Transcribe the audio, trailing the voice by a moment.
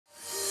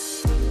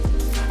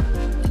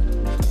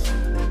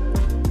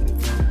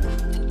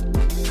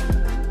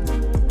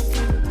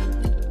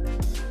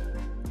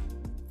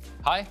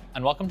Hi,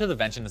 and welcome to the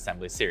Vention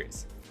Assembly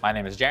series. My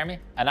name is Jeremy,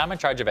 and I'm in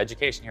charge of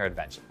education here at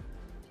Vention.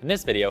 In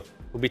this video,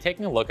 we'll be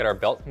taking a look at our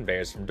belt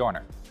conveyors from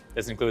Dorner.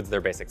 This includes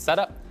their basic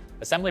setup,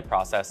 assembly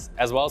process,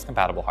 as well as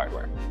compatible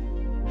hardware.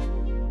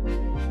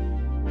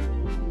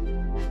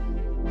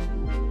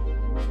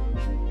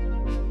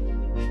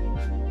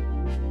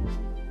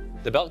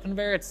 The belt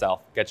conveyor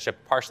itself gets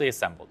shipped partially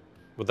assembled,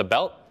 with the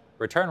belt,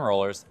 return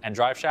rollers, and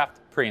drive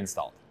shaft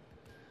pre-installed.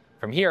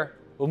 From here,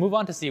 we'll move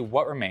on to see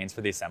what remains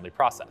for the assembly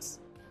process.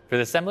 For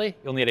the assembly,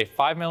 you'll need a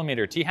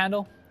 5mm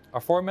T-handle, a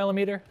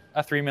 4mm,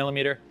 a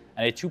 3mm,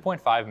 and a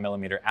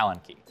 2.5mm Allen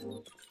key.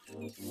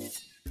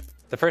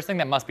 The first thing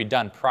that must be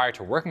done prior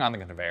to working on the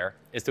conveyor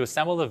is to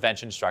assemble the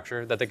Vention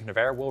structure that the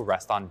conveyor will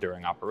rest on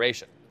during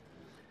operation.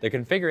 The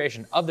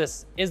configuration of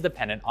this is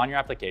dependent on your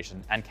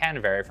application and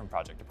can vary from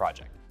project to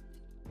project.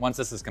 Once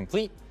this is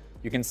complete,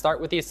 you can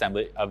start with the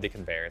assembly of the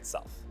conveyor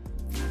itself.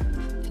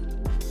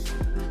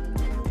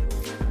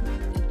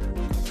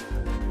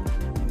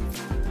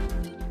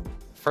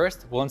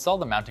 First, we'll install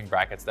the mounting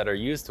brackets that are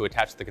used to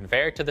attach the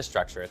conveyor to the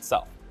structure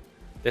itself.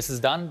 This is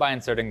done by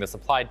inserting the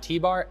supplied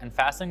T-bar and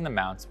fastening the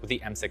mounts with the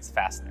M6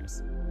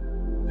 fasteners.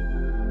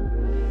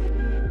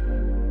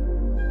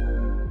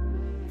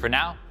 For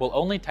now, we'll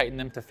only tighten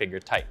them to figure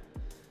tight.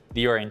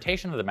 The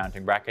orientation of the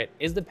mounting bracket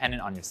is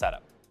dependent on your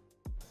setup.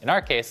 In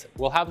our case,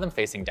 we'll have them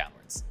facing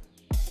downwards.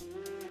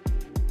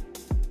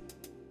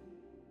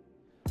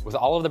 With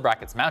all of the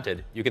brackets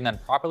mounted, you can then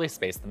properly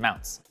space the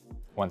mounts.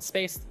 Once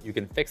spaced, you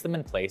can fix them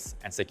in place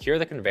and secure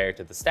the conveyor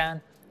to the stand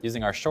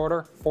using our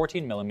shorter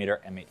 14mm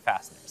M8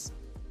 fasteners.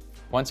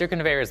 Once your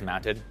conveyor is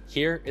mounted,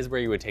 here is where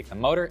you would take the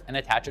motor and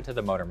attach it to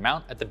the motor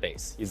mount at the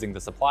base using the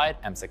supplied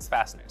M6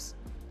 fasteners.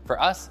 For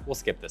us, we'll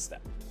skip this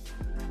step.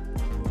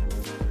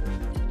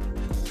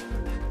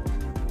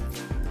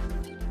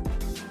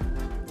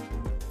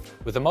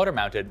 With the motor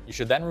mounted, you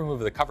should then remove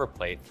the cover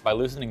plate by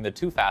loosening the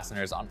two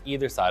fasteners on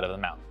either side of the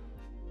mount.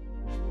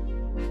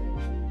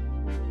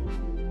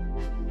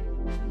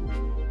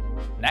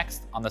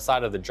 Next, on the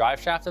side of the drive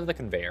shaft of the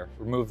conveyor,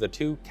 remove the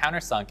two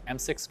countersunk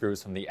M6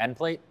 screws from the end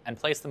plate and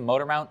place the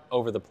motor mount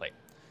over the plate.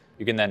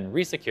 You can then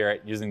re-secure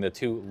it using the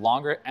two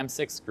longer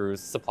M6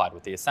 screws supplied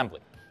with the assembly.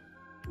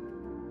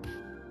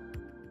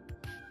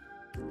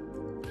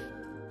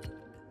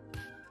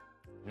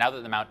 Now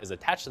that the mount is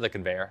attached to the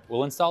conveyor,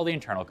 we'll install the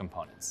internal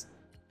components.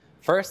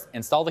 First,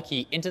 install the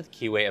key into the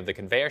keyway of the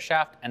conveyor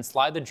shaft and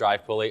slide the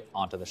drive pulley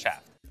onto the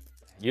shaft.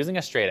 Using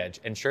a straight edge,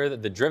 ensure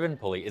that the driven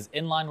pulley is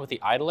in line with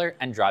the idler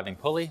and driving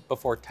pulley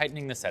before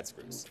tightening the set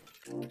screws.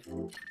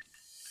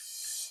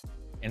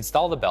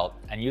 Install the belt,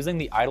 and using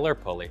the idler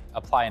pulley,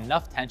 apply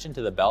enough tension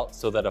to the belt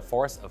so that a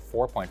force of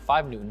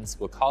 4.5 newtons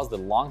will cause the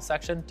long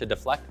section to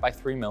deflect by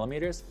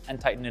 3mm and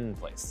tighten it in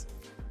place.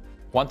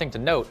 One thing to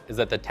note is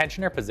that the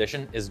tensioner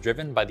position is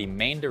driven by the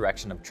main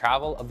direction of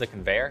travel of the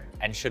conveyor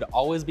and should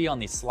always be on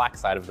the slack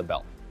side of the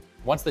belt.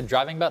 Once the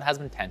driving belt has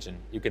been tensioned,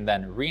 you can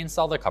then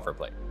reinstall the cover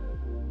plate.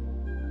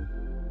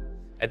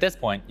 At this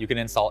point, you can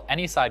install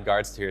any side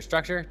guards to your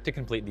structure to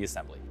complete the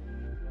assembly.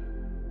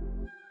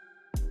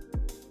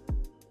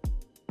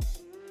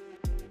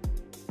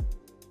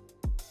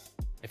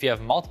 If you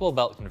have multiple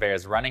belt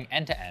conveyors running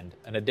end-to-end,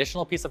 an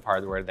additional piece of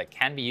hardware that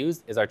can be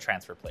used is our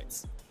transfer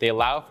plates. They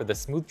allow for the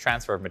smooth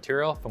transfer of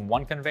material from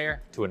one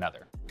conveyor to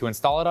another. To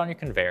install it on your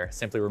conveyor,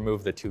 simply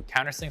remove the two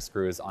countersink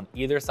screws on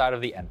either side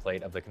of the end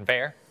plate of the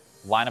conveyor,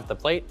 line up the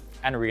plate,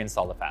 and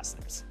reinstall the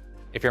fasteners.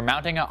 If you're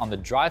mounting it on the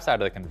drive side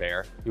of the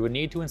conveyor, you would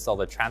need to install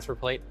the transfer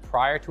plate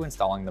prior to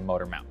installing the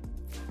motor mount.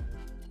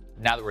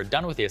 Now that we're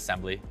done with the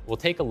assembly, we'll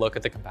take a look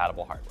at the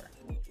compatible hardware.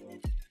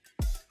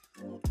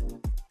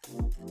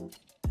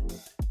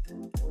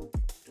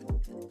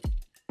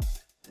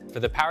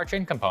 For the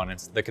powertrain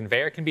components, the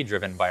conveyor can be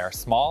driven by our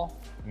small,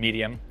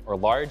 medium, or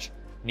large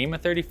NEMA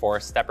 34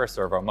 stepper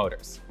servo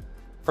motors.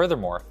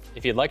 Furthermore,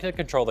 if you'd like to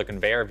control the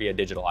conveyor via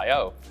digital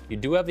I/O, you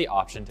do have the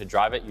option to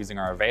drive it using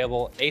our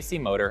available AC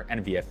motor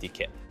and VFD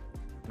kit.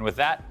 And with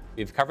that,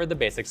 we've covered the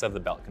basics of the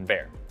belt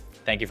conveyor.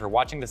 Thank you for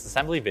watching this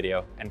assembly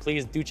video, and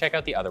please do check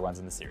out the other ones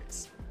in the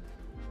series.